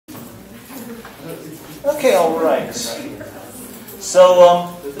Okay, all right.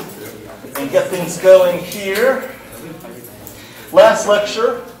 So, and get things going here. Last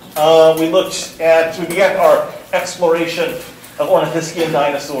lecture, we began our exploration of ornithischian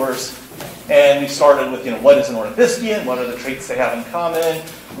dinosaurs, and we started with, what is an ornithischian? What are the traits they have in common?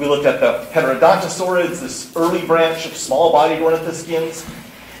 We looked at the Hadrodontosaurids, this early branch of small-bodied ornithischians,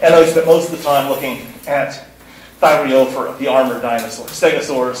 and I spent most of the time looking at Thyreophora, the armored dinosaurs,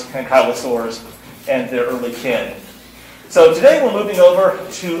 stegosaurs, ankylosaurs, and their early kin. So today we're moving over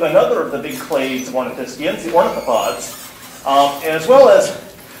to another of the big clades of ornithischians, the ornithopods, as well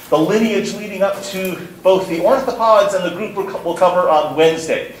as the lineage leading up to both the ornithopods and the group we'll cover on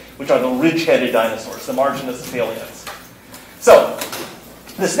Wednesday, which are the ridge-headed dinosaurs, the marginocephalians. So,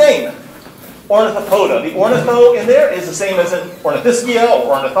 this name, Ornithopoda. The ornitho in there is the same as in ornithischia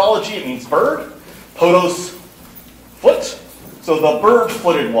or ornithology. It means bird. Podos, foot. So the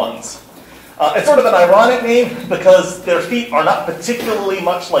bird-footed ones. It's sort of an ironic name because their feet are not particularly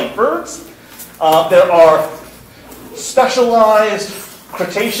much like birds. There are specialized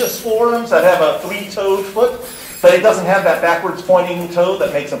Cretaceous forms that have a three-toed foot, but it doesn't have that backwards pointing toe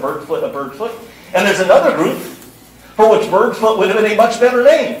that makes a bird foot a bird foot. And there's another group for which bird foot would have been a much better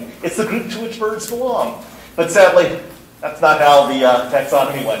name. It's the group to which birds belong. But sadly, that's not how the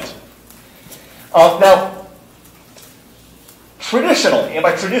taxonomy went. Now, traditionally, and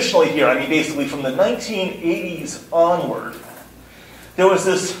by traditionally here, I mean basically from the 1980s onward, there was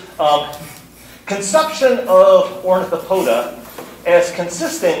this conception of Ornithopoda as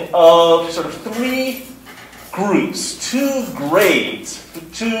consisting of sort of three groups, two grades,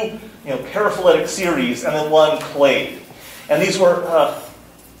 two paraphyletic series, and then one clade. And these were,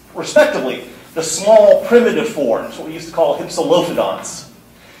 respectively, the small primitive forms, what we used to call hypsilophodonts,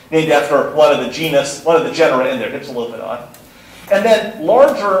 named after one of the genera in there, Hypsilophodont. And then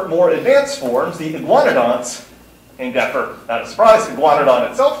larger, more advanced forms, the iguanodonts, named after, not a surprise, iguanodont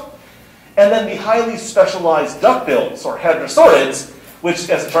itself. And then the highly specialized duckbills, or Hadrosaurids, which,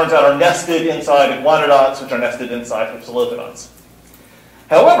 as it turns out, are nested inside iguanodonts, which are nested inside hypsilophodonts.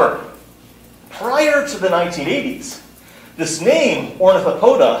 However, prior to the 1980s, this name,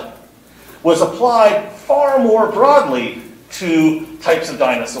 Ornithopoda, was applied far more broadly to types of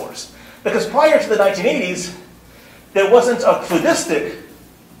dinosaurs. Because prior to the 1980s, there wasn't a cladistic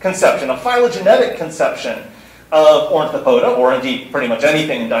conception, a phylogenetic conception of Ornithopoda, or indeed pretty much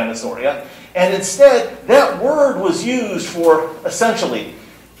anything in Dinosauria, and instead that word was used for essentially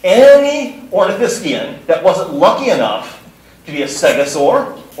any ornithischian that wasn't lucky enough to be a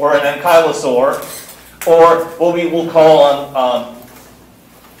stegosaur or an ankylosaur or what we will call on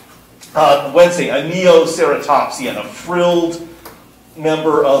Wednesday a neoceratopsian, a frilled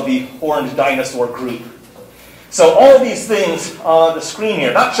member of the horned dinosaur group. So all of these things on the screen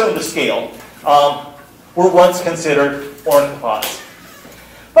here, not shown to scale, were once considered ornithopods.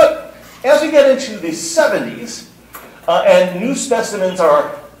 But as we get into the 70s, and new specimens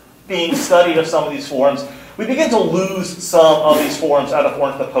are being studied of some of these forms, we begin to lose some of these forms out of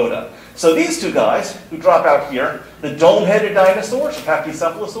Ornithopoda. So these two guys, who drop out here, the dome-headed dinosaurs, the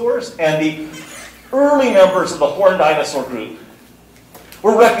pachycephalosaurs, and the early members of the horned dinosaur group,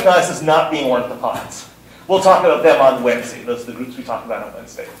 were recognized as not being ornithopods. We'll talk about them on Wednesday. Those are the groups we talk about on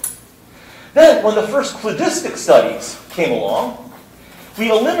Wednesday. Then, when the first cladistic studies came along, we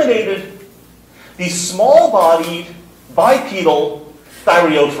eliminated these small-bodied, bipedal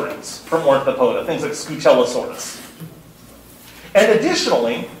thyreophorans from Ornithopoda, things like Scutellosaurus. And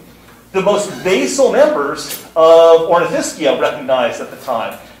additionally, the most basal members of Ornithischia recognized at the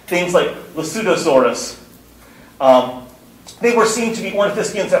time, things like Lasutosaurus, they were seen to be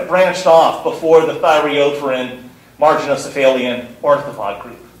ornithischians that branched off before the thyreophoran marginocephalian ornithopod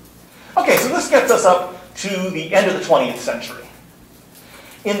group. Okay, so this gets us up to the end of the 20th century.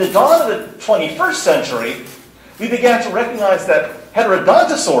 In the dawn of the 21st century, we began to recognize that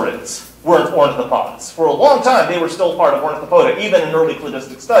Heterodontosaurids weren't ornithopods. For a long time, they were still part of Ornithopoda, even in early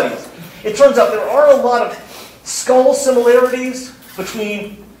cladistic studies. It turns out there are a lot of skull similarities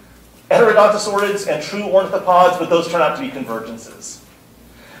between Heterodontosaurids and true ornithopods, but those turn out to be convergences.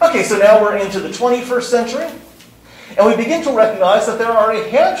 Okay, so now we're into the 21st century, and we begin to recognize that there are a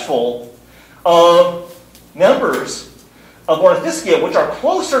handful of members of Ornithischia which are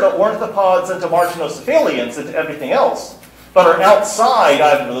closer to ornithopods and to marginocephalians and to everything else, but are outside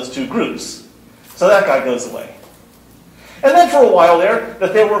either of those two groups. So that guy goes away. And then for a while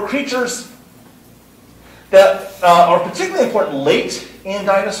that there were creatures that are particularly important late in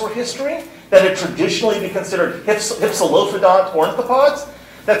dinosaur history that had traditionally been considered hypsilophodont ornithopods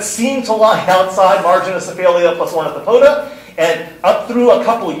that seem to lie outside Marginocephalia plus Ornithopoda, And up through a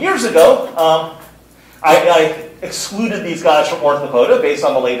couple of years ago, I excluded these guys from Ornithopoda based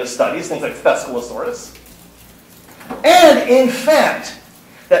on the latest studies, things like Thescelosaurus. And in fact,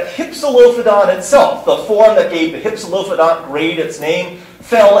 that hypsilophodont itself, the form that gave the hypsilophodont grade its name,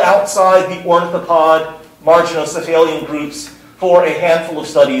 fell outside the ornithopod marginocephalian groups for a handful of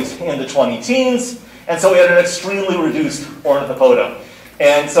studies in the 20-teens. And so we had an extremely reduced Ornithopoda.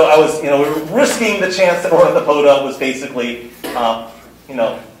 And so I was, we were risking the chance that Ornithopoda was basically,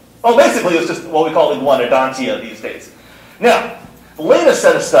 basically it was just what we call iguanodontia these days. Now, the latest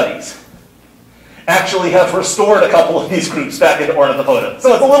set of studies actually have restored a couple of these groups back into Ornithopoda.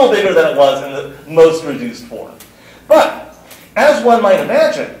 So it's a little bigger than it was in the most reduced form. But, as one might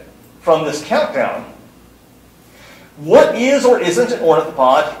imagine from this countdown, what is or isn't an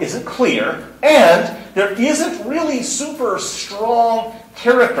ornithopod isn't clear, and there isn't really super strong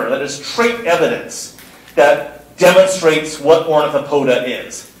character, that is trait evidence, that demonstrates what Ornithopoda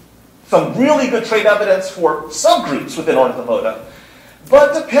is. Some really good trait evidence for subgroups within Ornithopoda,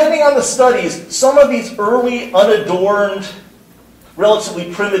 but depending on the studies, some of these early, unadorned,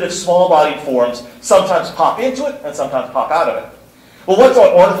 relatively primitive, small-bodied forms sometimes pop into it and sometimes pop out of it. Well, what's an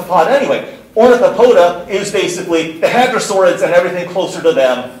ornithopod anyway? Ornithopoda is basically the hadrosaurids and everything closer to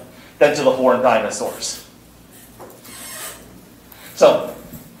them than to the horned dinosaurs. So,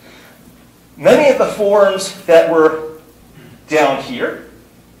 many of the forms that were down here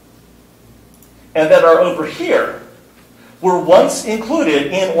and that are over here were once included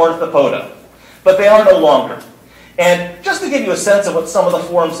in Ornithopoda, but they are no longer. And just to give you a sense of what some of the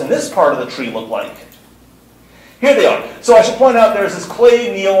forms in this part of the tree look like, here they are. So I should point out there's this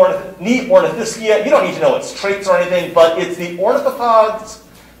clade Ornithischia. You don't need to know its traits or anything, but it's the ornithopods,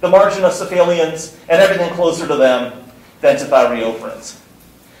 the marginocephalians, and everything closer to them than to thyreophorans.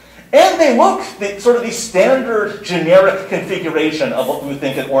 And they look sort of the standard generic configuration of what we would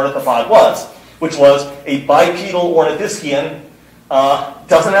think an ornithopod was, which was a bipedal ornithischian,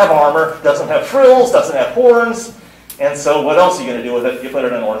 doesn't have armor, doesn't have frills, doesn't have horns, and so what else are you going to do with it? You put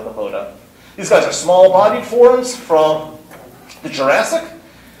it in Ornithopoda. These guys are small-bodied forms from the Jurassic,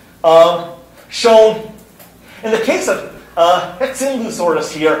 shown in the case of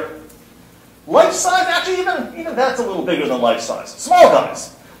Hexinlusaurus here. Life size, actually even that's a little bigger than life size. Small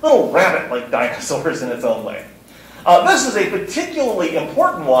guys, little rabbit-like dinosaurs in its own way. This is a particularly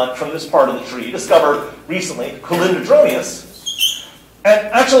important one from this part of the tree, discovered recently, Colindrodromius. And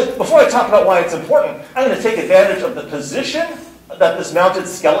actually, before I talk about why it's important, I'm going to take advantage of the position that this mounted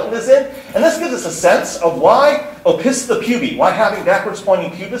skeleton is in. And this gives us a sense of why opisthepubi, why having backwards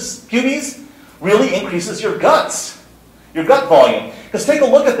pointing pubes really increases your gut volume. Because take a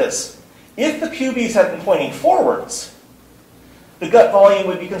look at this. If the pubes had been pointing forwards, the gut volume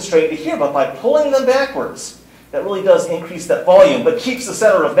would be constrained to here, but by pulling them backwards, that really does increase that volume, but keeps the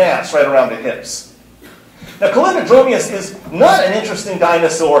center of mass right around the hips. Now, Colindrodromius is not an interesting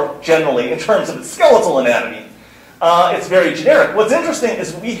dinosaur, generally, in terms of its skeletal anatomy. It's very generic. What's interesting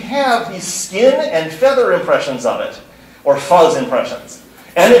is we have these skin and feather impressions of it, or fuzz impressions.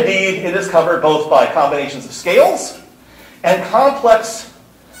 And indeed, it is covered both by combinations of scales and complex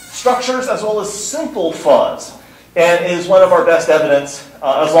structures, as well as simple fuzz, and is one of our best evidence,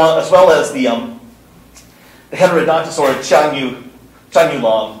 as well as the heterodontosaurid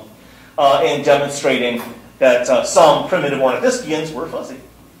Chanyulong, in demonstrating that some primitive ornithischians were fuzzy.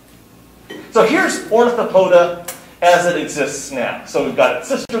 So here's Ornithopoda as it exists now. So we've got its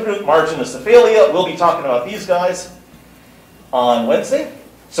sister group, Marginocephalia. We'll be talking about these guys on Wednesday.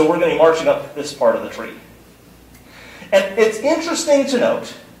 So we're going to be marching up this part of the tree. And it's interesting to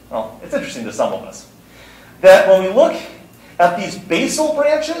note, well, it's interesting to some of us, that when we look at these basal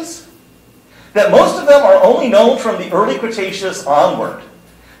branches, that most of them are only known from the early Cretaceous onward.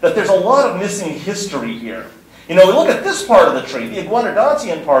 That there's a lot of missing history here. We look at this part of the tree, the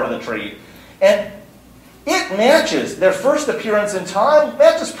iguanodontian part of the tree, and it matches their first appearance in time,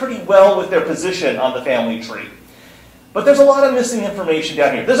 matches pretty well with their position on the family tree. But there's a lot of missing information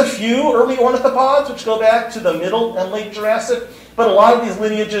down here. There's a few early ornithopods which go back to the middle and late Jurassic, but a lot of these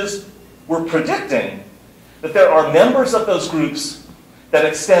lineages were predicting that there are members of those groups that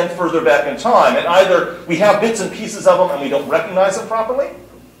extend further back in time, and either we have bits and pieces of them and we don't recognize them properly,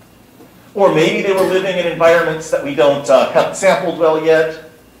 or maybe they were living in environments that we don't have sampled well yet,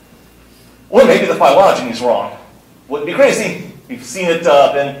 or maybe the phylogeny is wrong. Wouldn't be crazy. We've seen it.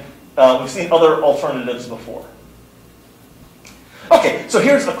 We've seen other alternatives before. Okay, so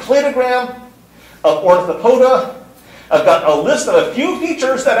here's a cladogram of Ornithopoda. I've got a list of a few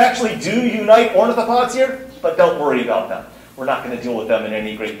features that actually do unite ornithopods here, but don't worry about them. We're not going to deal with them in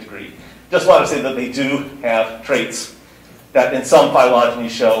any great degree. Just want to say that they do have traits that in some phylogeny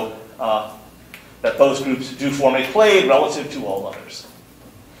show that those groups do form a clade relative to all others.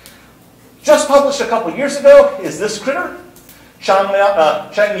 Just published a couple years ago is this critter,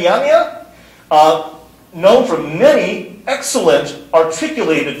 Changmiania, known for many excellent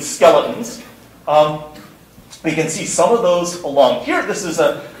articulated skeletons. We can see some of those along here. This is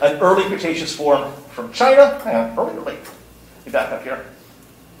an early Cretaceous form from China. Hang on, early or late? Let me back up here.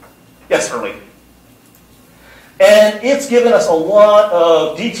 Yes, early. And it's given us a lot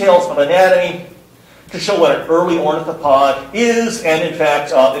of details of anatomy to show what an early ornithopod is, and in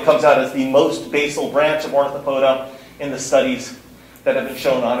fact, it comes out as the most basal branch of Ornithopoda in the studies that have been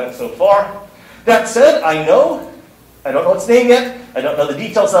shown on it so far. That said, I don't know its name yet, I don't know the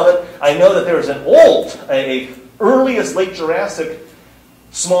details of it. I know that there is an earliest late Jurassic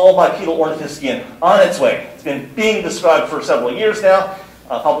small bipedal ornithischian on its way. It's been being described for several years now.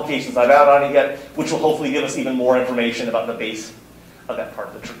 Publications I've out on it yet, which will hopefully give us even more information about the base of that part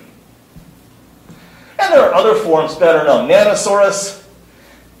of the tree. And there are other forms better known. Nanosaurus,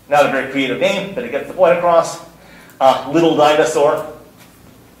 not a very creative name, but it gets the point across. Little dinosaur,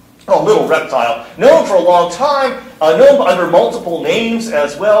 little reptile, known for a long time, known under multiple names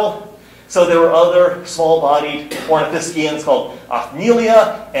as well. So there were other small-bodied ornithischians called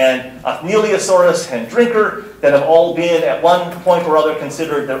Othnielia and Othnieliosaurus and Drinker that have all been, at one point or other,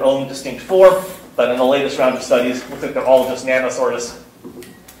 considered their own distinct form. But in the latest round of studies, it looks like they're all just Nanosaurus.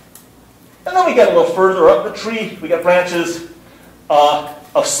 And then we get a little further up the tree. We get branches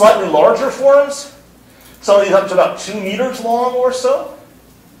of slightly larger forms. Some of these up to about 2 meters long or so.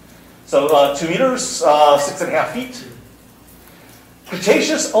 So 2 meters, 6.5 feet.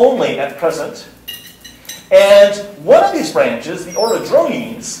 Cretaceous only at present. And one of these branches, the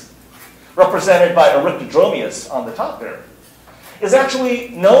Orodromines, represented by Oryctodromius on the top there, is actually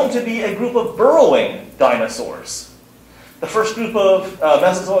known to be a group of burrowing dinosaurs. The first group of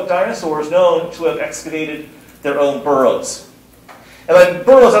Mesozoic dinosaurs known to have excavated their own burrows. And by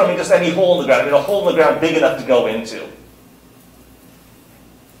burrows, I don't mean just any hole in the ground. I mean a hole in the ground big enough to go into.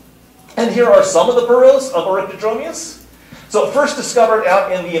 And here are some of the burrows of Oryctodromius. So first discovered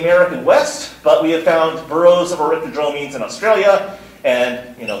out in the American West, but we have found burrows of Oryctodromines in Australia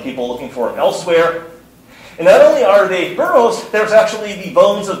and people looking for them elsewhere. And not only are they burrows, there's actually the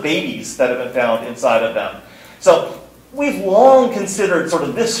bones of babies that have been found inside of them. So we've long considered sort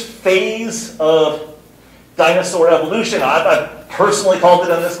of this phase of dinosaur evolution. I've personally called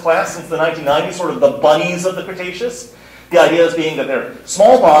it in this class since the 1990s, sort of the bunnies of the Cretaceous. The idea is being that they're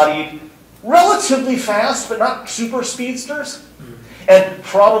small-bodied, relatively fast, but not super speedsters, and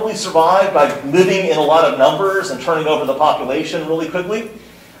probably survive by living in a lot of numbers and turning over the population really quickly.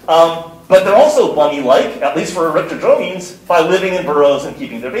 But they're also bunny-like, at least for Oryctodromines, by living in burrows and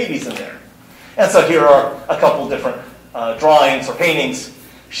keeping their babies in there. And so here are a couple different drawings or paintings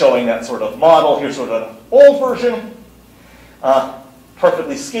showing that sort of model. Here's sort of an old version,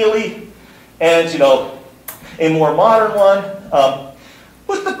 perfectly scaly, and a more modern one,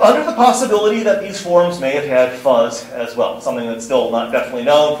 under the possibility that these forms may have had fuzz as well, something that's still not definitely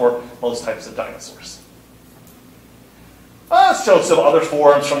known for most types of dinosaurs. Let's show some other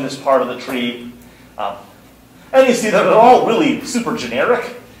forms from this part of the tree. And you see that they're all really super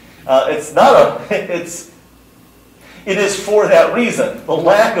generic. It is for that reason, the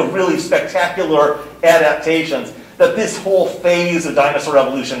lack of really spectacular adaptations, that this whole phase of dinosaur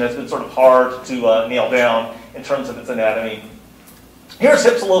evolution has been sort of hard to nail down in terms of its anatomy. Here's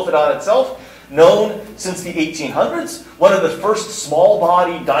hypsilophodont itself, known since the 1800s, one of the first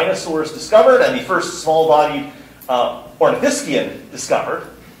small-bodied dinosaurs discovered and the first small-bodied ornithischian discovered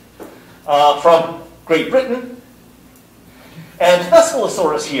from Great Britain. And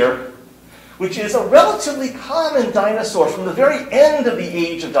Thescelosaurus here, which is a relatively common dinosaur from the very end of the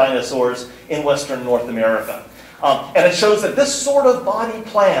age of dinosaurs in Western North America. And it shows that this sort of body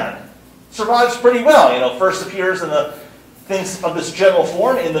plan survives pretty well. First appears in the things of this general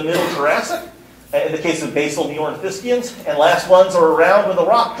form in the Middle Jurassic, in the case of basal Neornithischians, and last ones are around when the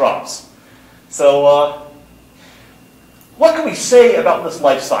rock drops. So what can we say about this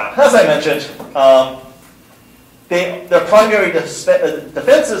lifestyle? As I mentioned, their primary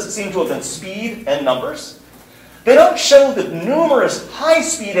defenses seem to have been speed and numbers. They don't show the numerous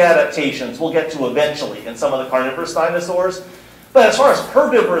high-speed adaptations we'll get to eventually in some of the carnivorous dinosaurs, but as far as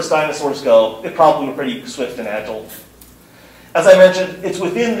herbivorous dinosaurs go, they probably were pretty swift and agile. As I mentioned, it's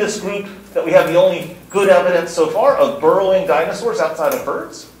within this group that we have the only good evidence so far of burrowing dinosaurs outside of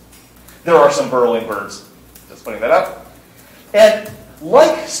birds. There are some burrowing birds, just putting that up. And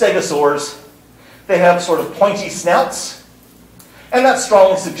like stegosaurs, they have sort of pointy snouts, and that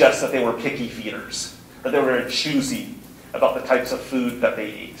strongly suggests that they were picky feeders, that they were very choosy about the types of food that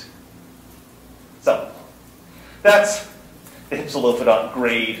they ate. So, that's the hypsilophodont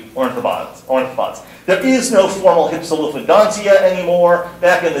grade ornithopods. There is no formal hypsilophodontia anymore.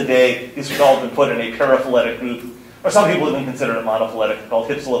 Back in the day, these would all have been put in a paraphyletic group, or some people even considered it monophyletic, called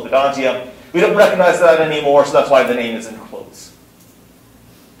hypsilophodontia. We don't recognize that anymore, so that's why the name is in quotes.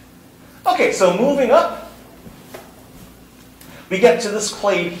 Okay, so moving up, we get to this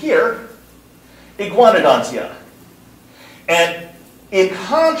clade here, iguanodontia. And in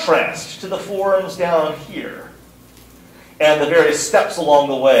contrast to the forms down here, and the various steps along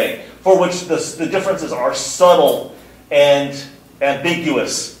the way, for which the differences are subtle and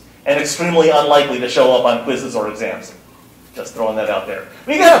ambiguous and extremely unlikely to show up on quizzes or exams. Just throwing that out there.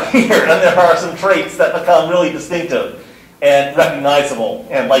 We get up here, and there are some traits that become really distinctive and recognizable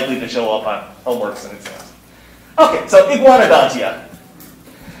and likely to show up on homeworks and exams. Okay, so iguanodontia.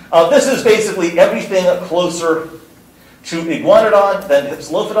 This is basically everything closer to iguanodon than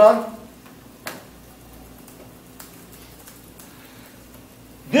hypsilophodon.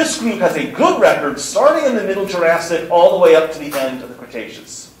 This group has a good record starting in the Middle Jurassic all the way up to the end of the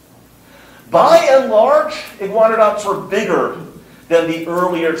Cretaceous. By and large, iguanodonts were bigger than the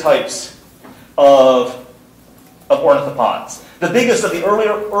earlier types of ornithopods. The biggest of the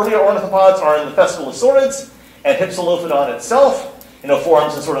earlier ornithopods are in the Thescelosaurids, and hypsilophodon itself,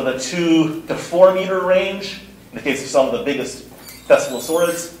 forms in sort of the 2 to 4 meter range, in the case of some of the biggest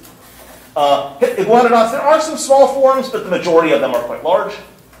Thescelosaurids. Iguanodonts, there are some small forms, but the majority of them are quite large.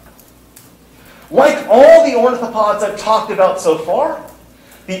 Like all the ornithopods I've talked about so far,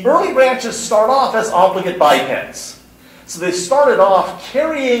 the early branches start off as obligate bipeds. So they started off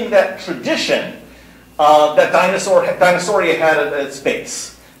carrying that tradition that Dinosauria had at its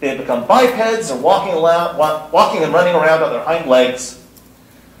base. They had become bipeds and walking and running around on their hind legs.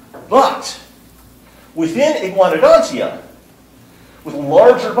 But within iguanodontia, with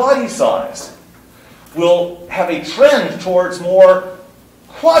larger body size, we'll have a trend towards more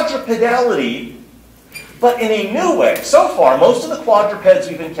quadrupedality, but in a new way. So far, most of the quadrupeds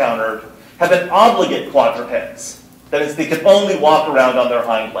we've encountered have been obligate quadrupeds. That is, they can only walk around on their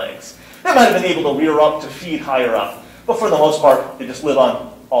hind legs. They might have been able to rear up to feed higher up, but for the most part, they just live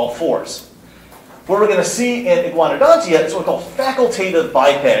on all fours. What we're going to see in iguanodontia is what we call facultative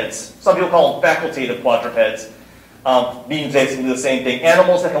bipeds. Some people call them facultative quadrupeds. Means basically the same thing.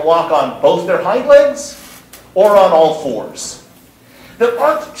 Animals that can walk on both their hind legs or on all fours. There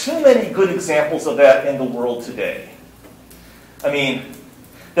aren't too many good examples of that in the world today. I mean,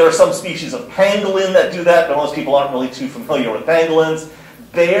 there are some species of pangolin that do that, but most people aren't really too familiar with pangolins.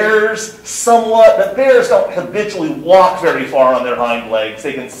 Bears, somewhat, but bears don't habitually walk very far on their hind legs.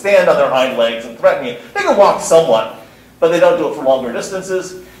 They can stand on their hind legs and threaten you. They can walk somewhat, but they don't do it for longer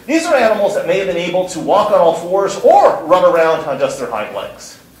distances. These are animals that may have been able to walk on all fours or run around on just their hind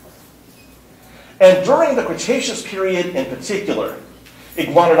legs. And during the Cretaceous period in particular,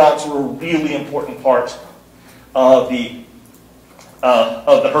 iguanodonts were a really important part of the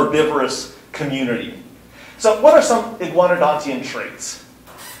herbivorous community. So what are some iguanodontian traits?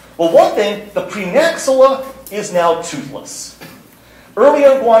 Well, one thing, the premaxilla is now toothless.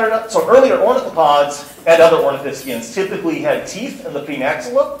 Earlier ornithopods and other ornithischians typically had teeth in the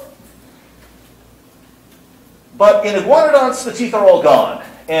premaxilla. But in iguanodonts, the teeth are all gone.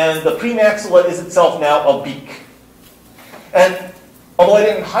 And the premaxilla is itself now a beak. And although I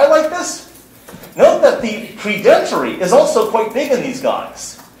didn't highlight this, note that the predentary is also quite big in these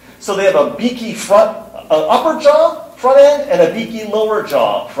guys. So they have a beaky upper jaw, front end, and a beaky lower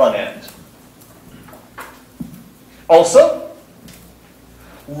jaw, front end. Also,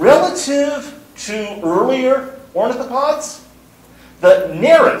 relative to earlier ornithopods, the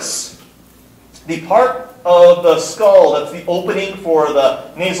nares, the part of the skull that's the opening for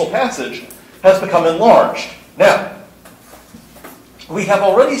the nasal passage, has become enlarged. Now, we have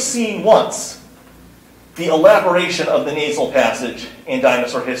already seen once the elaboration of the nasal passage in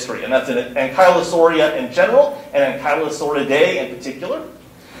dinosaur history, and that's in Ankylosauria in general, and Ankylosauridae in particular.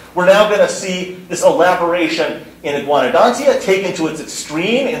 We're now going to see this elaboration in iguanodontia taken to its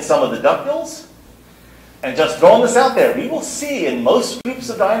extreme in some of the duckbills. And just throwing this out there, we will see in most groups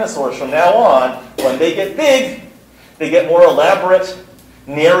of dinosaurs from now on, when they get big, they get more elaborate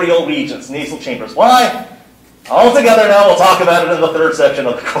narial regions, nasal chambers. Why? All together now, we'll talk about it in the third section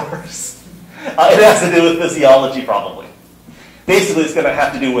of the course. It has to do with physiology, probably. Basically, it's going to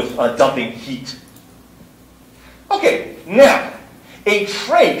have to do with dumping heat. Okay, now, a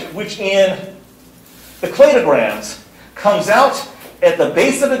trait which in the cladograms comes out at the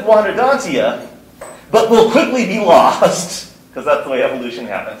base of iguanodontia, but will quickly be lost, because that's the way evolution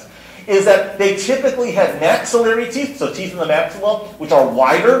happens, is that they typically had maxillary teeth, so teeth in the maxilla, which are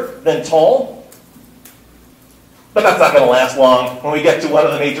wider than tall. But that's not going to last long. When we get to one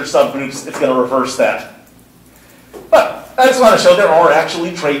of the major subgroups, it's going to reverse that. But I just want to show there are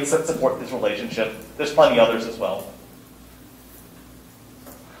actually traits that support this relationship. There's plenty others as well.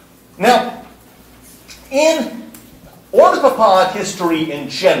 Now, in ornithopod history in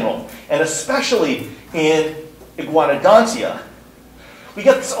general, and especially in iguanodontia, we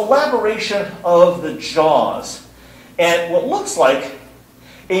get this elaboration of the jaws and what looks like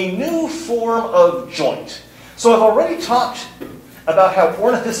a new form of joint. So I've already talked about how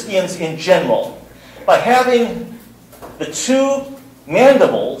ornithischians in general, by having the two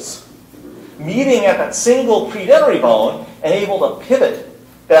mandibles meeting at that single predentary bone and able to pivot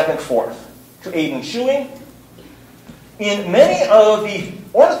back and forth to aid in chewing, in many of the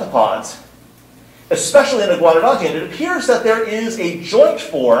ornithopods, especially in iguanodontia, it appears that there is a joint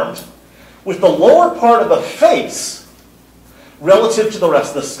formed with the lower part of the face relative to the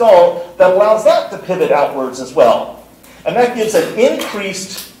rest of the skull that allows that to pivot outwards as well. And that gives an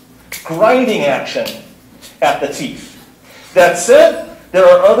increased grinding action at the teeth. That said, there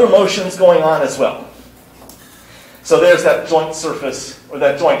are other motions going on as well. So there's that joint surface, or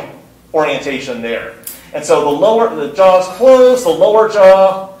that joint orientation there. And so the jaw's closed, the lower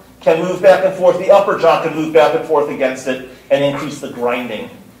jaw can move back and forth, the upper jaw can move back and forth against it and increase the grinding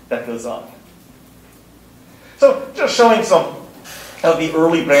that goes on. So just showing some of the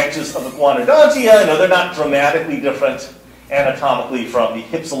early branches of iguanodontia. They're not dramatically different anatomically from the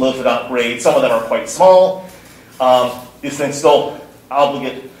hypsilophodont grade. Some of them are quite small. These things still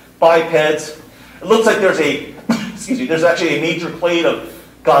obligate bipeds. It looks like there's there's actually a major clade of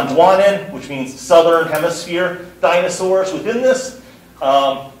Gondwanan, which means southern hemisphere dinosaurs within this.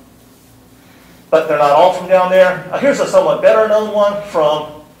 But they're not all from down there. Here's a somewhat better known one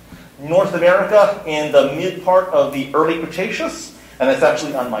from North America in the mid part of the early Cretaceous. And it's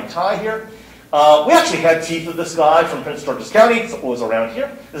actually on my tie here. We actually had teeth of this guy from Prince George's County, so it was around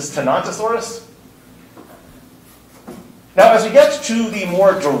here. This is Tenontosaurus. Now, as we get to the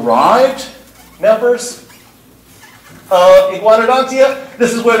more derived members of iguanodontia,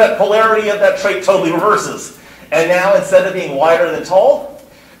 this is where that polarity of that trait totally reverses. And now, instead of being wider than tall,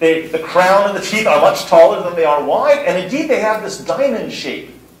 the crown and the teeth are much taller than they are wide, and indeed they have this diamond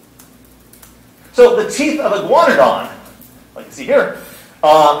shape. So the teeth of iguanodon, like you see here,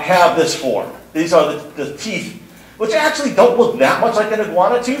 have this form. These are the teeth, which actually don't look that much like an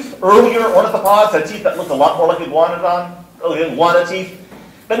iguana tooth. Earlier ornithopods had teeth that looked a lot more like iguana teeth.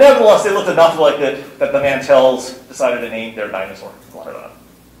 But nevertheless, they looked enough like it that the Mantels decided to name their dinosaur iguanodon.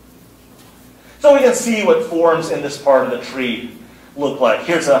 So we can see what forms in this part of the tree look like.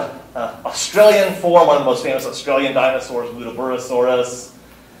 Here's an Australian form, one of the most famous Australian dinosaurs, Hadrosauridae.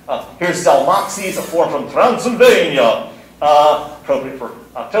 Here's Zalmoxes, a form from Transylvania, appropriate for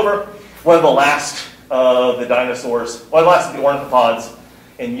October. One of the last of the dinosaurs, one of the last of the ornithopods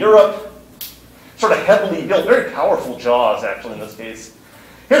in Europe. Sort of heavily built, very powerful jaws, actually, in this case.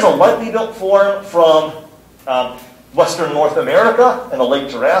 Here's a lightly built form from Western North America in the late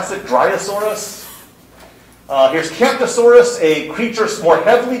Jurassic, Dryosaurus. Here's Camptosaurus, a creature, more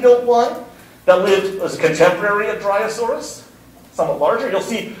heavily built one, that lived as a contemporary of Dryosaurus, somewhat larger. You'll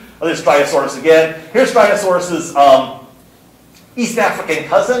see, there's Dryosaurus again. Here's Dryosaurus's East African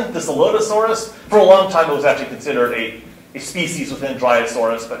cousin, Discolodosaurus. For a long time, it was actually considered a species within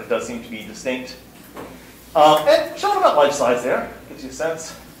Dryosaurus, but it does seem to be distinct. And showing about life size there, gives you a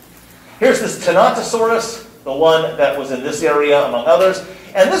sense. Here's this Tenontosaurus, the one that was in this area, among others.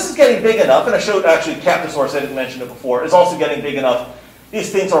 And this is getting big enough, and I showed actually Camptosaurus, I didn't mention it before, is also getting big enough.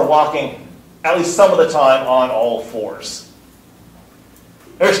 These things are walking, at least some of the time, on all fours.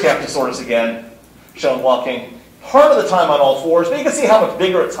 There's Camptosaurus again, shown walking part of the time on all fours, but you can see how much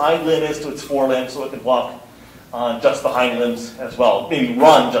bigger its hind limb is to its forelimb, so it can walk on just the hind limbs as well, maybe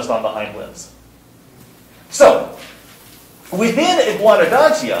run just on the hind limbs. So, within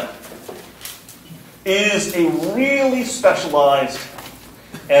iguanodontia is a really specialized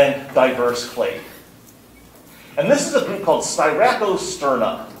and diverse clade. And this is a group called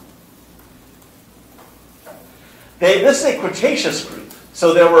Styracosterna. This is a Cretaceous group.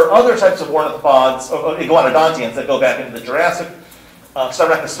 So there were other types of ornithopods, or iguanodontians, that go back into the Jurassic.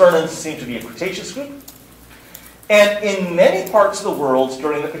 Styracosternans seem to be a Cretaceous group. And in many parts of the world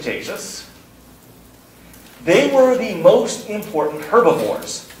during the Cretaceous, they were the most important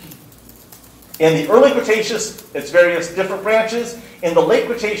herbivores. In the early Cretaceous, it's various different branches. In the late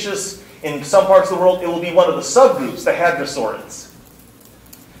Cretaceous, in some parts of the world, it will be one of the subgroups, the Hadrosaurids.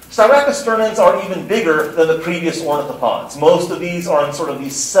 Styracosternans are even bigger than the previous ornithopods. Most of these are in sort of the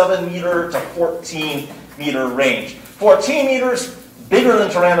 7 meter to 14 meter range. 14 meters, bigger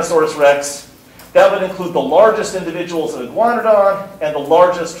than Tyrannosaurus rex. That would include the largest individuals of iguanodont and the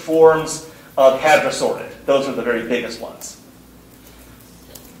largest forms of Hadrosauridae. Those are the very biggest ones.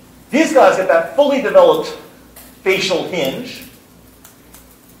 These guys get that fully developed facial hinge.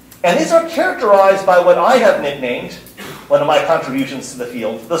 And these are characterized by what I have nicknamed, one of my contributions to the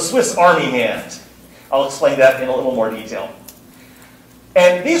field, the Swiss Army hand. I'll explain that in a little more detail.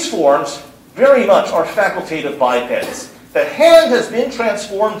 And these forms very much are facultative bipeds. The hand has been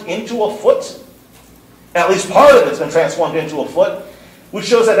transformed into a foot. At least part of it's been transformed into a foot, which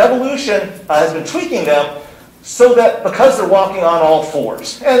shows that evolution has been tweaking them so that because they're walking on all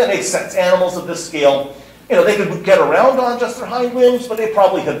fours. And that makes sense. Animals of this scale, they could get around on just their hind limbs, but they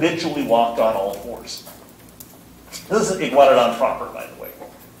probably habitually walked on all fours. This is iguanodont proper, by the way.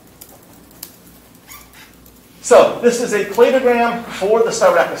 So this is a cladogram for the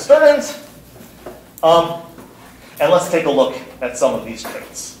Styracosternans. And let's take a look at some of these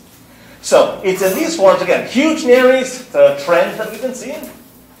traits. So it's in these forms, again, huge nares, the trend that we've been seeing,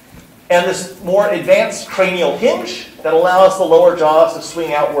 and this more advanced cranial hinge that allows the lower jaws to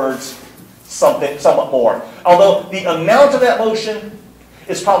swing outwards somewhat more. Although the amount of that motion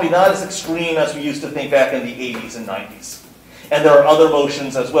is probably not as extreme as we used to think back in the 80s and 90s. And there are other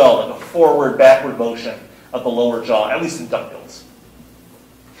motions as well, like a forward, backward motion of the lower jaw, at least in duckbills.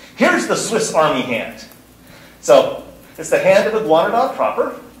 Here's the Swiss Army hand. So it's the hand of iguanodont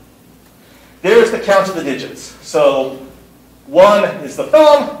proper. There's the count of the digits. So 1 is the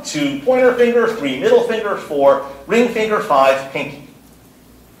thumb, 2 pointer finger, 3 middle finger, 4 ring finger, 5 pinky.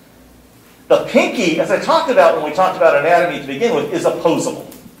 The pinky, as I talked about when we talked about anatomy to begin with, is opposable.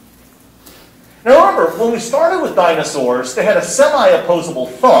 Now remember, when we started with dinosaurs, they had a semi-opposable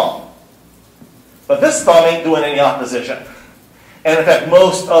thumb. But this thumb ain't doing any opposition. And in fact,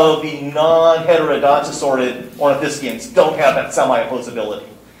 most of the non-heterodontosaurid ornithischians don't have that semi-opposability.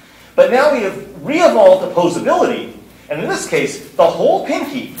 But now we have re-evolved opposability, and in this case, the whole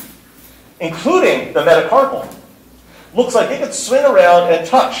pinky, including the metacarpal, looks like it could swing around and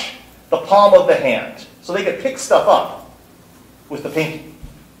touch the palm of the hand. So they could pick stuff up with the pinky.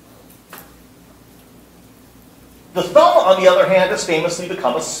 The thumb, on the other hand, has famously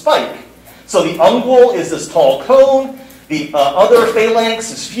become a spike. So the ungual is this tall cone, the other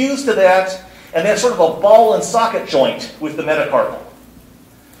phalanx is fused to that, and there's sort of a ball and socket joint with the metacarpal.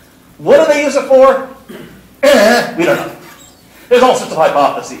 What do they use it for? We don't know. There's all sorts of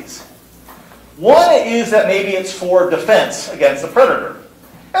hypotheses. One is that maybe it's for defense against a predator.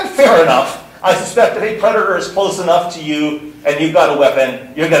 And fair enough. I suspect if a predator is close enough to you and you've got a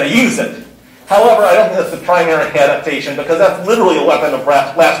weapon, you're going to use it. However, I don't think that's the primary adaptation because that's literally a weapon of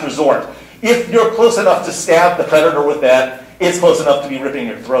last resort. If you're close enough to stab the predator with that, it's close enough to be ripping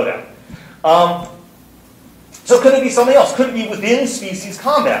your throat out. So could it be something else? Could it be within species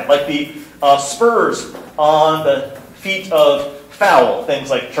combat, like the spurs on the feet of fowl, things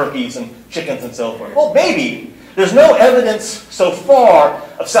like turkeys and chickens and so forth? Well, maybe. There's no evidence so far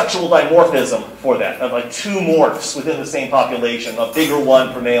of sexual dimorphism for that, of like 2 morphs within the same population, a bigger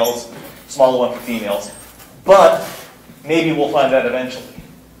one for males, smaller one for females. But maybe we'll find that eventually.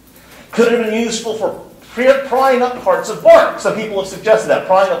 Could it have been useful for prying up parts of bark? Some people have suggested that,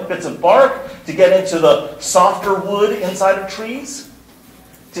 prying up bits of bark to get into the softer wood inside of trees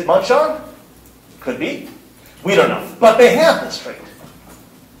to munch on? Could be. We don't know. But they have this trait.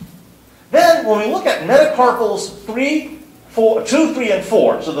 Then, when we look at metacarpals 2, 3, and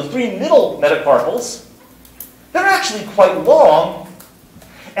 4, so the 3 middle metacarpals, they're actually quite long,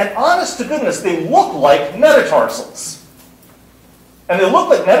 and honest to goodness, they look like metatarsals. And they look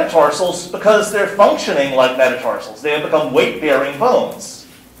like metatarsals because they're functioning like metatarsals. They have become weight-bearing bones.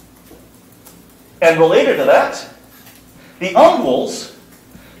 And related to that, the unguals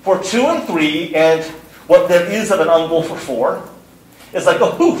for 2 and 3, and what there is of an ungual for 4, is like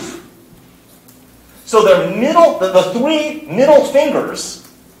a hoof. So they're the 3 middle fingers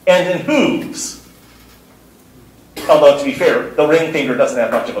end in hooves. Although, to be fair, the ring finger doesn't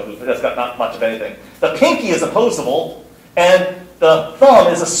have much of a hoof. It's got not much of anything. The pinky is opposable, and the thumb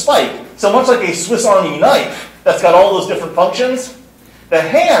is a spike. So much like a Swiss Army knife that's got all those different functions, the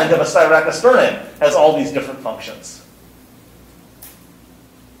hand of a Styracosternan has all these different functions.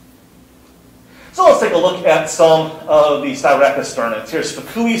 So let's take a look at some of the Styracosternans. Here's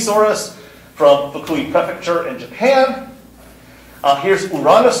Fukuisaurus from Fukui Prefecture in Japan. Here's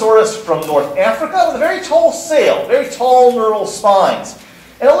Uranosaurus from North Africa with a very tall sail, very tall neural spines.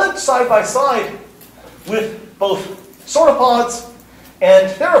 And it lived side by side with both sauropods and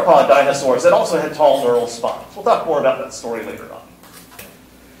theropod dinosaurs that also had tall neural spines. We'll talk more about that story later on.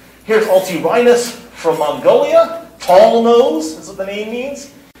 Here's Ultirhinus from Mongolia. Tall nose is what the name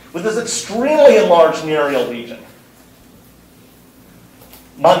means, with this extremely enlarged neurial region.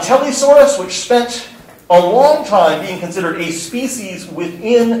 Montelisaurus, which spent a long time being considered a species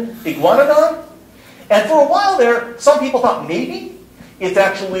within iguanodont. And for a while there, some people thought maybe it's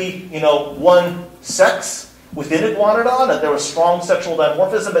actually, one sex within iguanodont, that there was strong sexual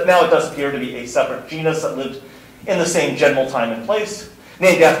dimorphism, but now it does appear to be a separate genus that lived in the same general time and place,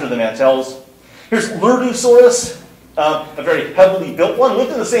 named after the Mantels. Here's Lurdusaurus, a very heavily built one,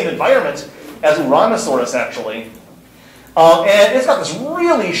 lived in the same environment as Uranosaurus, actually. And it's got this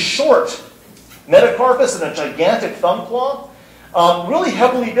really short metacarpus and a gigantic thumb claw, really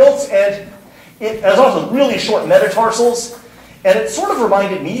heavily built, and it has also really short metatarsals. And it sort of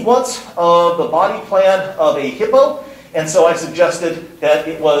reminded me once of the body plan of a hippo, and so I suggested that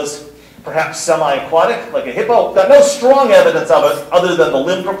it was perhaps semi-aquatic, like a hippo. Got no strong evidence of it other than the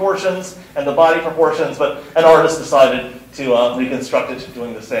limb proportions and the body proportions, but an artist decided to reconstruct it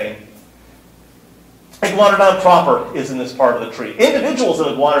doing the same. Iguanodon proper is in this part of the tree. Individuals of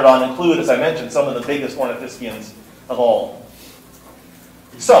Iguanodon include, as I mentioned, some of the biggest ornithischians of all.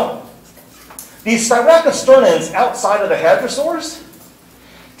 So, these styracosternans outside of the hadrosaurs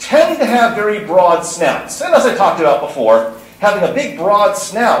tend to have very broad snouts. And as I talked about before, having a big broad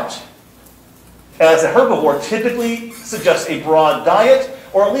snout as a herbivore typically suggests a broad diet,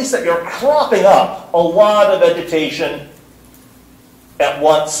 or at least that you're cropping up a lot of vegetation at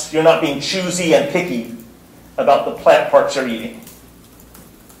once. You're not being choosy and picky about the plant parts you're eating.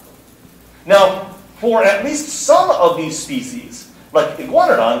 Now, for at least some of these species, like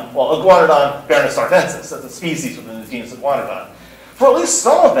Iguanodon, Iguanodon bernisardensis, that's a species within the genus Iguanodon. For at least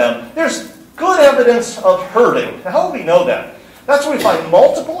some of them, there's good evidence of herding. Now, how do we know that? That's where we find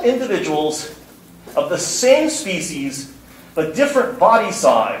multiple individuals of the same species, but different body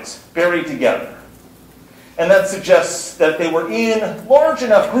size, buried together. And that suggests that they were in large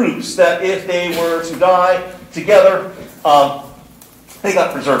enough groups that if they were to die together, they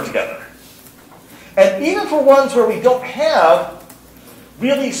got preserved together. And even for ones where we don't have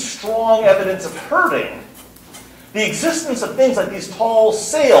really strong evidence of herding, the existence of things like these tall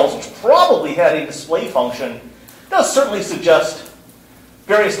sails, which probably had a display function, does certainly suggest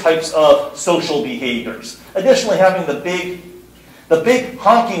various types of social behaviors. Additionally, having the big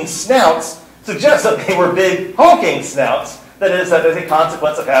honking snouts suggests that they were big honking snouts. That is, that as a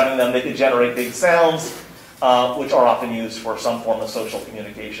consequence of having them, they could generate big sounds, which are often used for some form of social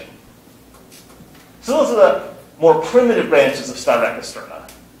communication. So those are the more primitive branches of Styracosterna.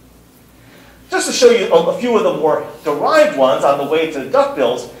 Just to show you a few of the more derived ones on the way to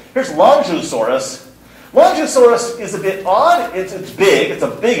duckbills, here's Longosaurus. Longosaurus is a bit odd. It's big. It's a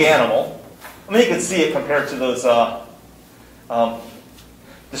big animal. I mean, you can see it compared to those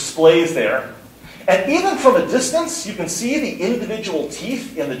displays there. And even from a distance, you can see the individual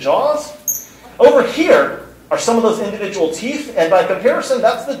teeth in the jaws. Over here are some of those individual teeth, and by comparison,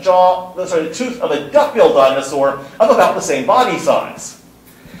 that's the tooth of a duckbilled dinosaur of about the same body size.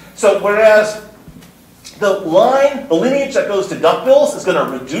 So whereas the lineage that goes to duckbills is going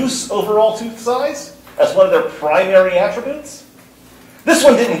to reduce overall tooth size as one of their primary attributes, this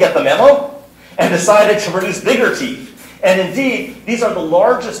one didn't get the memo and decided to produce bigger teeth. And indeed, these are the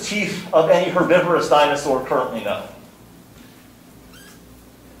largest teeth of any herbivorous dinosaur currently known.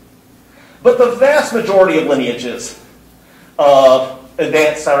 But the vast majority of lineages of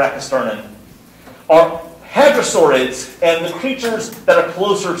advanced Styracosternan are hadrosaurids and the creatures that are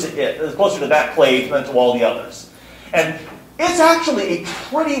closer to that clade than to all the others. And it's actually a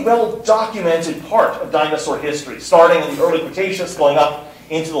pretty well-documented part of dinosaur history, starting in the early Cretaceous, going up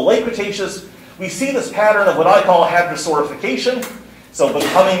into the late Cretaceous. We see this pattern of what I call hadrosaurification, so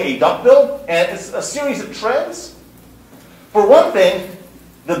becoming a duckbill, and it's a series of trends. For one thing,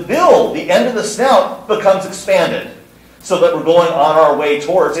 the bill, the end of the snout, becomes expanded, so that we're going on our way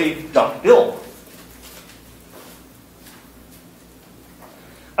towards a duckbill.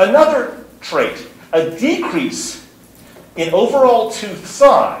 Another trait, a decrease in overall tooth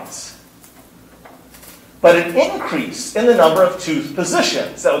size, but an increase in the number of tooth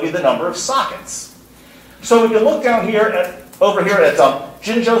positions. That would be the number of sockets. So we can look down here over here at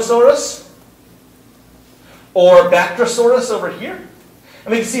Gingosaurus or Bactrosaurus over here,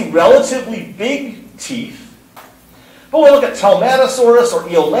 and we can see relatively big teeth. But when we look at Telmatosaurus or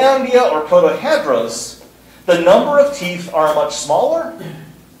Eolambia or Protohadros, the number of teeth are much smaller,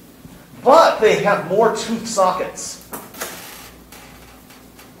 but they have more tooth sockets.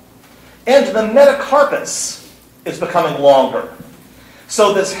 And the metacarpus is becoming longer.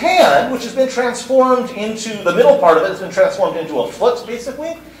 So this hand, which has been transformed into, the middle part of it has been transformed into a foot,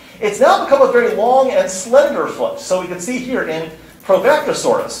 basically. It's now become a very long and slender foot. So we can see here in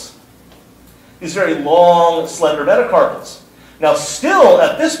Provactosaurus, these very long, slender metacarpals. Now still,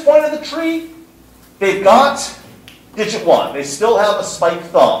 at this point of the tree, they've got digit 1. They still have a spiked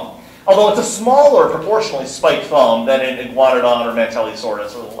thumb, although it's a smaller, proportionally spiked thumb than in iguanodont or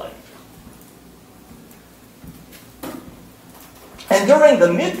Mantellisaurus or the like. And during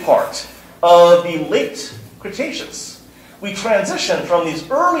the mid part of the late Cretaceous, we transition from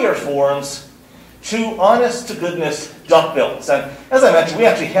these earlier forms to honest-to-goodness duckbills. And as I mentioned, we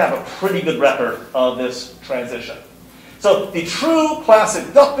actually have a pretty good record of this transition. So the true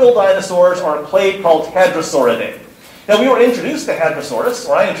classic duckbill dinosaurs are a clade called Hadrosauridae. Now we were introduced to Hadrosaurus,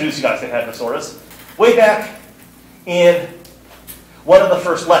 or I introduced you guys to Hadrosaurus, way back in one of the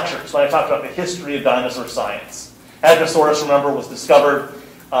first lectures when I talked about the history of dinosaur science. Hadrosaurus, remember, was discovered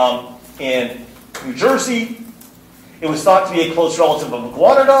in New Jersey. It was thought to be a close relative of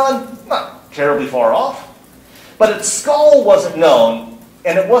iguanodont, not terribly far off. But its skull wasn't known,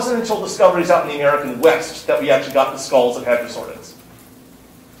 and it wasn't until discoveries out in the American West that we actually got the skulls of Hadrosaurids.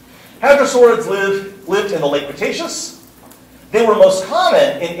 Hadrosaurids lived in the late Cretaceous. They were most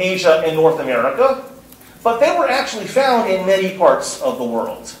common in Asia and North America, but they were actually found in many parts of the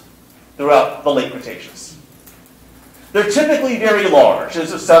world throughout the late Cretaceous. They're typically very large.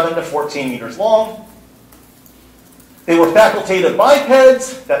 This is 7 to 14 meters long. They were facultative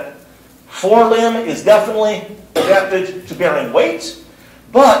bipeds. That forelimb is definitely adapted to bearing weight.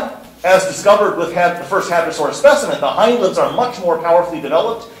 But as discovered with the first Hadrosaurus specimen, the hind limbs are much more powerfully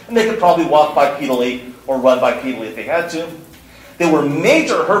developed, and they could probably walk bipedally or run bipedally if they had to. They were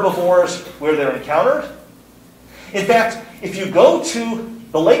major herbivores where they're encountered. In fact, if you go to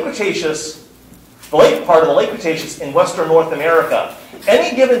the late Cretaceous, the late part of the late Cretaceous in western North America,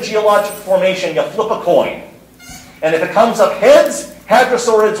 any given geologic formation, you flip a coin. And if it comes up heads,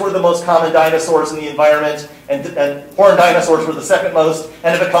 Hadrosaurids were the most common dinosaurs in the environment, and horned dinosaurs were the second most,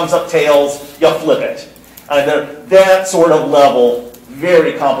 and if it comes up tails, you flip it. And they're that sort of level,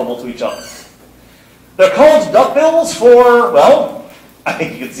 very comparable to each other. They're called duckbills for, well, I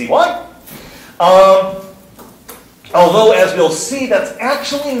think you can see why. Although, as we'll see, that's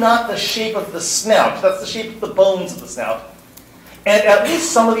actually not the shape of the snout. That's the shape of the bones of the snout. And at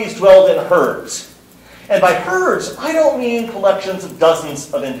least some of these dwelled in herds. And by herds, I don't mean collections of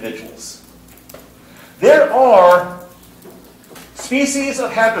dozens of individuals. There are species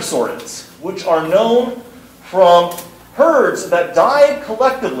of hadrosaurids which are known from herds that died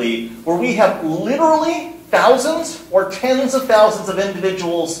collectively, where we have literally thousands or tens of thousands of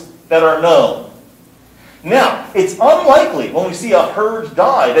individuals that are known. Now, it's unlikely when we see a herd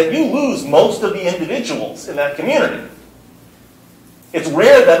die that you lose most of the individuals in that community. It's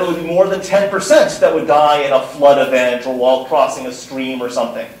rare that it would be more than 10% that would die in a flood event or while crossing a stream or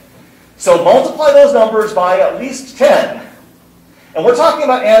something. So multiply those numbers by at least 10. And we're talking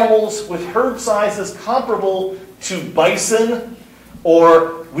about animals with herd sizes comparable to bison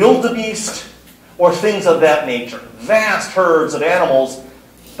or wildebeest or things of that nature. Vast herds of animals.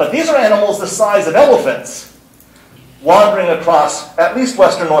 But these are animals the size of elephants wandering across at least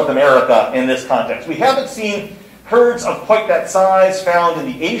western North America in this context. We haven't seen herds of quite that size found in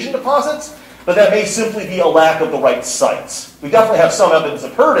the Asian deposits, but that may simply be a lack of the right sites. We definitely have some evidence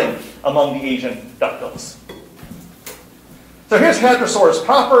of herding among the Asian duckbills. So here's Hadrosaurus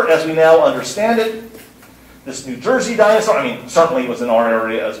proper as we now understand it. This New Jersey dinosaur, certainly it was in our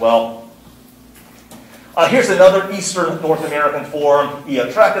area as well. Here's another eastern North American form,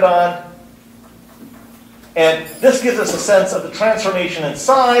 Eotrachodon. And this gives us a sense of the transformation in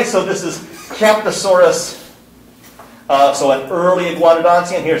size. So this is Camptosaurus, so an early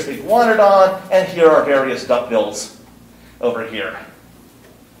iguanodontian. Here's the iguanodon, and here are various duckbills over here.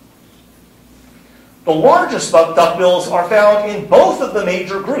 The largest duckbills are found in both of the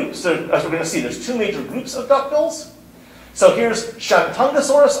major groups. So as we're going to see, there's two major groups of duckbills. So here's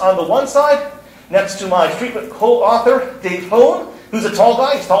Shantungosaurus on the one side, next to my frequent co-author, Dave Hone, who's a tall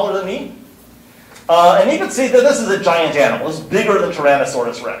guy. He's taller than me. And you can see that this is a giant animal. It's bigger than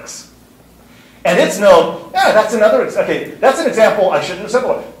Tyrannosaurus rex. And it's known, that's an example I shouldn't have said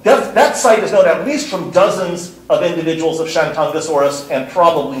before. That site is known at least from dozens of individuals of Shantungosaurus, and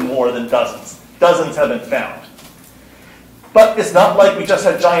probably more than dozens. Dozens have been found. But it's not like we just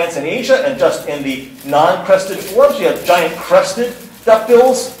have giants in Asia and just in the non-crested forms. We have giant crested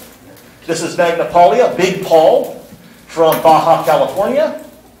duckbills. This is Magnapalia, Big Paul, from Baja, California.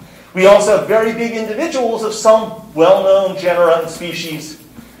 We also have very big individuals of some well-known genera and species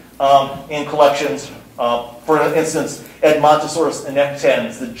in collections For instance, Edmontosaurus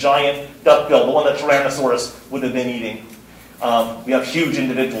annectens, the giant duckbill, the one that Tyrannosaurus would have been eating. We have huge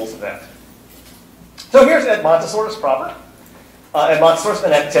individuals of that. So here's Edmontosaurus proper. Edmontosaurus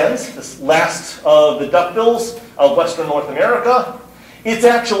annectens, this last of the duckbills of Western North America. It's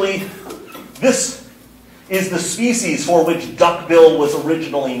actually, this is the species for which duckbill was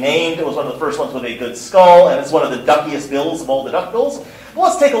originally named. It was one of the first ones with a good skull, and it's one of the duckiest bills of all the duckbills. Well,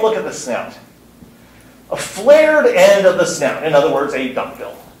 let's take a look at the snout. A flared end of the snout, in other words, a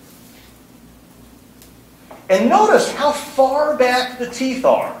duckbill. And notice how far back the teeth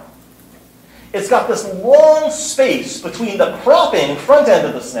are. It's got this long space between the cropping front end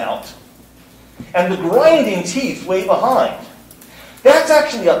of the snout and the grinding teeth way behind. That's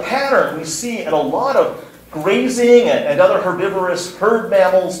actually a pattern we see in a lot of grazing and other herbivorous herd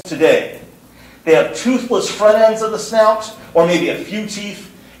mammals today. They have toothless front ends of the snout, or maybe a few teeth,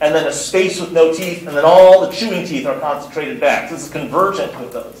 and then a space with no teeth, and then all the chewing teeth are concentrated back. This is convergent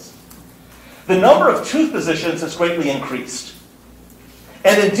with those. The number of tooth positions has greatly increased.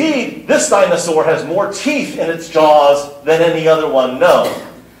 And indeed, this dinosaur has more teeth in its jaws than any other one known.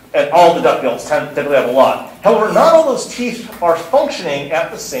 And all the duckbills typically have a lot. However, not all those teeth are functioning at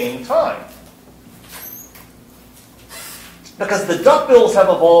the same time. Because the duckbills have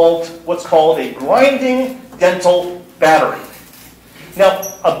evolved what's called a grinding dental battery. Now,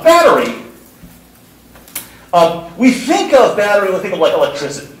 a battery, we think of battery, we think of like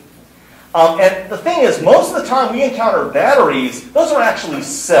electricity. And the thing is, most of the time we encounter batteries, those are actually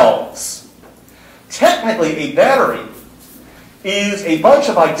cells. Technically, a battery is a bunch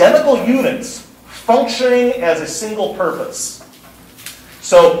of identical units functioning as a single purpose.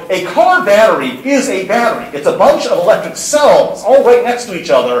 So a car battery is a battery. It's a bunch of electric cells all right next to each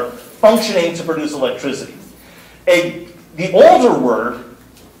other functioning to produce electricity. The older word,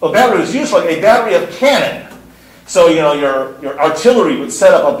 a battery was used for a battery of cannon. So, your artillery would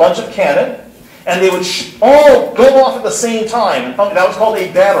set up a bunch of cannon, and they would all go off at the same time. And that was called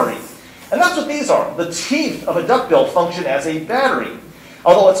a battery. And that's what these are. The teeth of a duckbill function as a battery.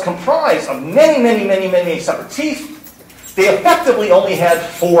 Although it's comprised of many, many, many, many separate teeth, they effectively only had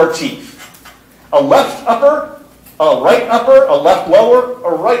 4 teeth. A left upper, a right upper, a left lower,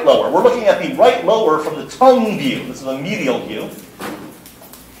 a right lower. We're looking at the right lower from the tongue view. This is a medial view.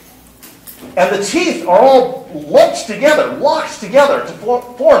 And the teeth are all lumped together, locked together to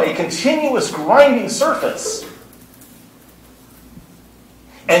form a continuous grinding surface.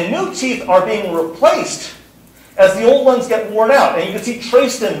 And new teeth are being replaced as the old ones get worn out. And you can see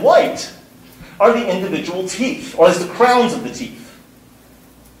traced in white are the individual teeth, or at least the crowns of the teeth.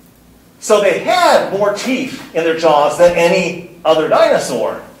 So they had more teeth in their jaws than any other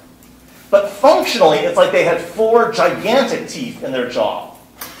dinosaur. But functionally, it's like they had 4 gigantic teeth in their jaw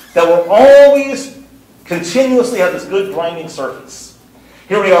that were always continuously had this good grinding surface.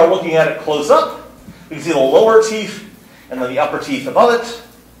 Here we are looking at it close up. We can see the lower teeth and then the upper teeth above it.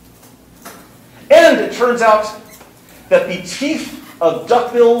 And it turns out that the teeth of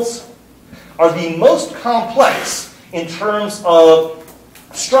duckbills are the most complex in terms of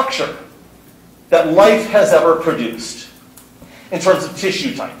structure that life has ever produced, in terms of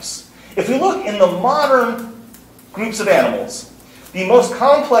tissue types. If we look in the modern groups of animals, the most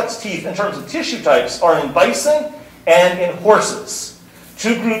complex teeth in terms of tissue types are in bison and in horses.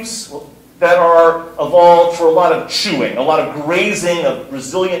 2 groups that are evolved for a lot of chewing, a lot of grazing of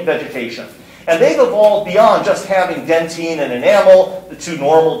resilient vegetation. And they've evolved beyond just having dentine and enamel, the 2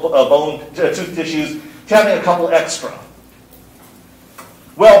 normal tooth tissues, to having a couple extra.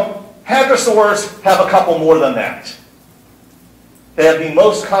 Well, hadrosaurs have a couple more than that. They have the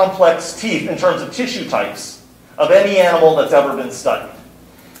most complex teeth in terms of tissue types of any animal that's ever been studied.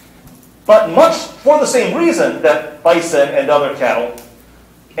 But much for the same reason that bison and other cattle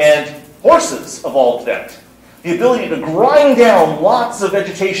and horses evolved that. The ability to grind down lots of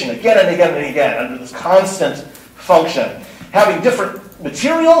vegetation again and again and again under this constant function. Having different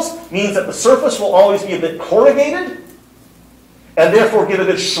materials means that the surface will always be a bit corrugated and therefore give a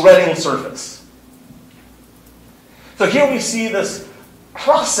good shredding surface. So here we see this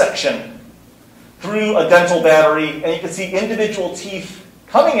cross-section through a dental battery, and you can see individual teeth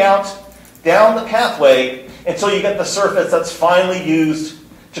coming out down the pathway until you get the surface that's finally used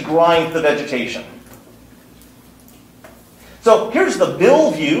to grind the vegetation. So here's the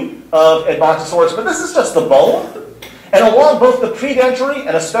bill view of Edmontosaurus, but this is just the bone. And along both the predentary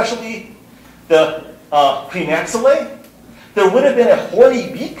and especially the premaxillae, there would have been a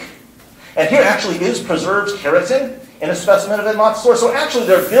horny beak. And here actually is preserved keratin in a specimen of Edmontosaurus. So actually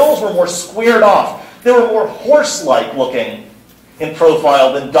their bills were more squared off. They were more horse-like looking in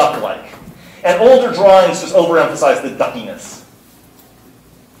profile than duck-like. And older drawings just overemphasize the duckiness.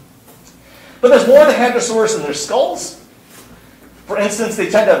 But there's more to hadrosaurs than their skulls. For instance, they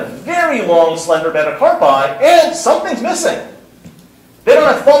tend to have very long, slender metacarpi, and something's missing. They don't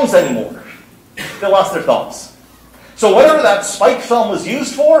have thumbs anymore. They lost their thumbs. So whatever that spike thumb was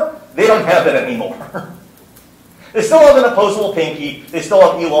used for, they don't have it anymore. They still have an opposable pinky. They still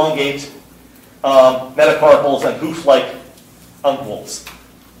have elongate metacarpals and hoof-like uncles.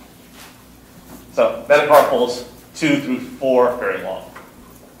 So metacarpals 2 through 4, very long.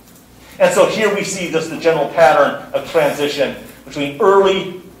 And so here we see just the general pattern of transition between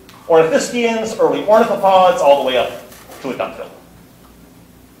early ornithischians, early ornithopods, all the way up to a duckbill.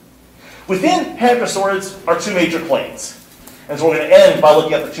 Within hadrosaurids are two major clades. And so we're going to end by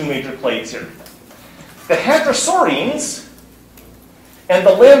looking at the two major clades here. The hadrosaurines and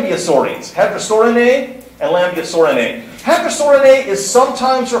the lambeosaurines. Hadrosauridae and lambeosaurinae. Hadrosauridae is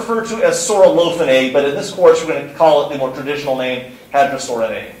sometimes referred to as saurolophinae, but in this course we're going to call it the more traditional name,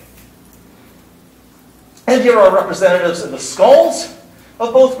 Hadrosauridae. And here are representatives of the skulls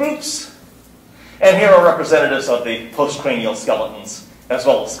of both groups. And here are representatives of the postcranial skeletons, as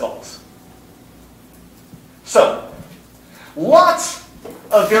well as skulls. So, lots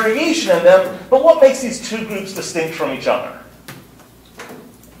of variation in them, but what makes these two groups distinct from each other?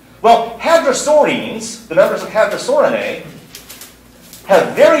 Well, hadrosaurines, the members of Hadrosauridae,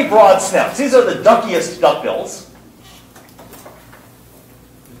 have very broad snouts. These are the duckiest duckbills.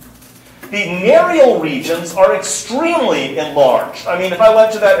 The narial regions are extremely enlarged. I mean, if I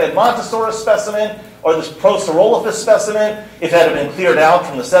went to that Edmontosaurus specimen or this Prosaurolophus specimen, if that had been cleared out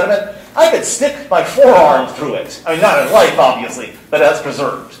from the sediment, I could stick my forearm through it. I mean, not in life, obviously, but as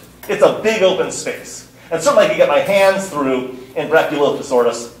preserved. It's a big open space. And certainly I could get my hands through in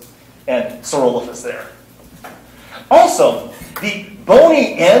Brachylophosaurus and Saurolophus there. Also, the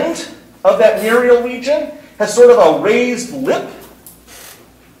bony end of that narial region has sort of a raised lip.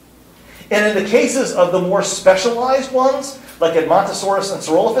 And in the cases of the more specialized ones, like Edmontosaurus and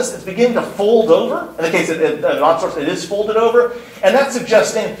Saurolophus, it's beginning to fold over. In the case of Edmontosaurus, it is folded over. And that's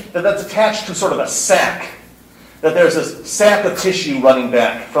suggesting that that's attached to sort of a sac. That there's this sac of tissue running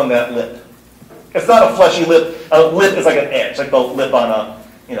back from that lip. It's not a fleshy lip. A lip is like an edge, like the lip on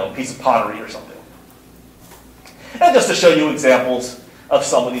a piece of pottery or something. And just to show you examples of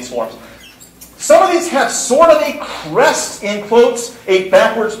some of these forms. Some of these have sort of a crest, in quotes, a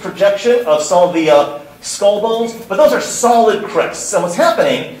backwards projection of some of the skull bones, but those are solid crests. And what's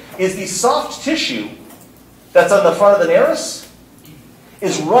happening is the soft tissue that's on the front of the nares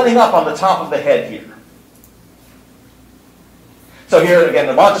is running up on the top of the head here. So here, again,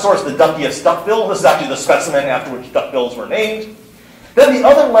 the Edmontosaurus, the duckiest duckbill. This is actually the specimen after which duckbills were named. Then the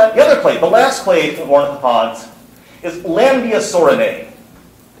other clade, the last clade of ornithopods, is Lambeosauridae,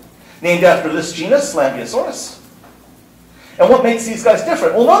 named after this genus, Lambeosaurus. And what makes these guys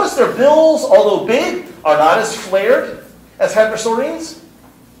different? Well, notice their bills, although big, are not as flared as hadrosaurines.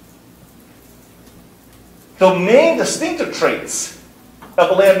 The main distinctive traits of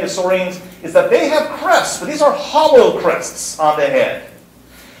the Lambeosaurines is that they have crests, but these are hollow crests on the head.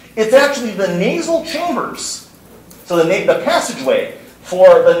 It's actually the nasal chambers. So the passageway for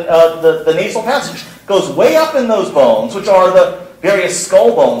the nasal passage goes way up in those bones, which are the various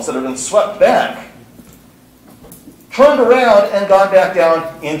skull bones that have been swept back, turned around and gone back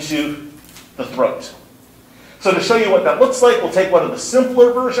down into the throat. So to show you what that looks like, we'll take one of the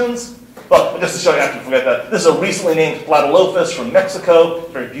simpler versions. Well, just to show you, actually forget that, this is a recently named Platylophus from Mexico.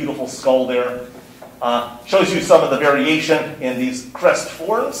 Very beautiful skull there. Shows you some of the variation in these crest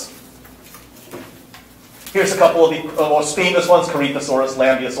forms. Here's a couple of the most famous ones, Corythosaurus,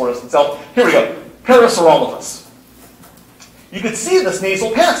 Lambeosaurus itself. Here we go, Parasaurolophus. You could see this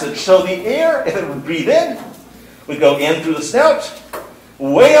nasal passage. So the air, if it would breathe in, would go in through the snout,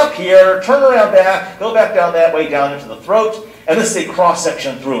 way up here, turn around back, go back down that way, down into the throat, and this is a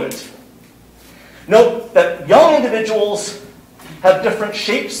cross-section through it. Note that young individuals have different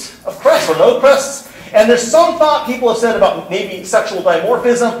shapes of crests, or no crests, and there's some thought people have said about maybe sexual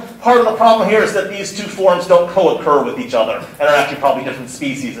dimorphism. Part of the problem here is that these two forms don't co-occur with each other, and are actually probably different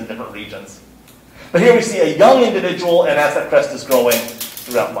species in different regions. But here we see a young individual, and as that crest is growing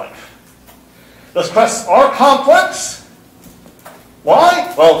throughout life. Those crests are complex.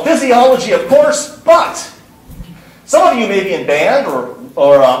 Why? Well, physiology, of course, but some of you may be in band or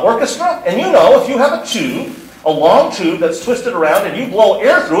orchestra, and you know if you have a tube, a long tube that's twisted around, and you blow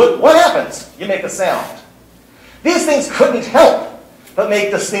air through it, what happens? You make a sound. These things couldn't help but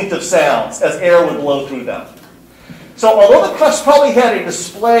make distinctive sounds as air would blow through them. So although the crest probably had a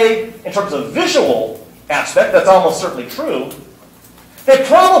display in terms of visual aspect, that's almost certainly true, They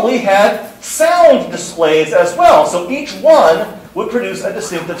probably had sound displays as well, so each one would produce a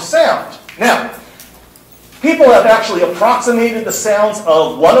distinctive sound. Now, people have actually approximated the sounds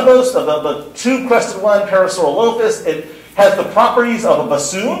of one of those, of the two-crested one, Parasaurolophus. It has the properties of a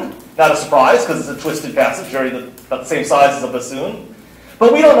bassoon. Not a surprise, because it's a twisted passage, about the same size as a bassoon.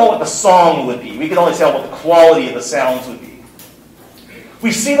 But we don't know what the song would be. We can only tell what the quality of the sounds would be.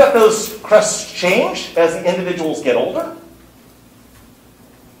 We see that those crests change as the individuals get older.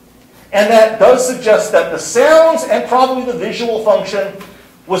 And that does suggest that the sounds and probably the visual function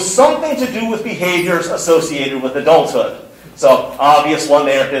was something to do with behaviors associated with adulthood. So, obvious one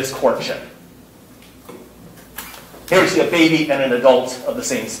there is courtship. Here we see a baby and an adult of the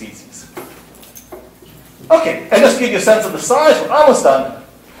same species. Okay, and just to give you a sense of the size, we're almost done.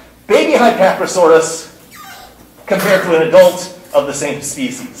 Baby Hypacrosaurus compared to an adult of the same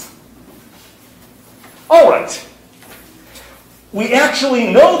species. All right. We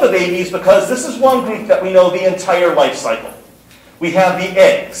actually know the babies because this is one group that we know the entire life cycle. We have the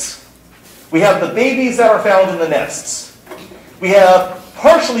eggs. We have the babies that are found in the nests. We have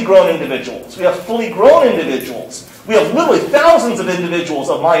partially grown individuals. We have fully grown individuals. We have literally thousands of individuals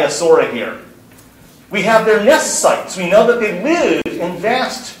of Maiasaura here. We have their nest sites. We know that they live in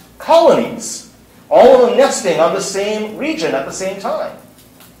vast colonies, all of them nesting on the same region at the same time.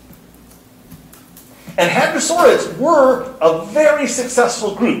 And Hadrosaurids were a very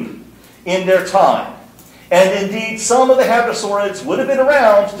successful group in their time. And indeed, some of the Hadrosaurids would have been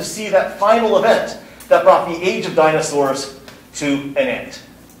around to see that final event that brought the age of dinosaurs to an end.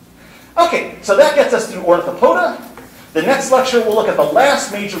 Okay, so that gets us through Ornithopoda. The next lecture, we'll look at the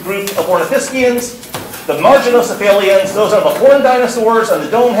last major group of ornithischians, the marginocephalians. Those are the horned dinosaurs and the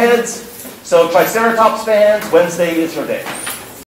dome heads. So Triceratops fans, Wednesday is your day.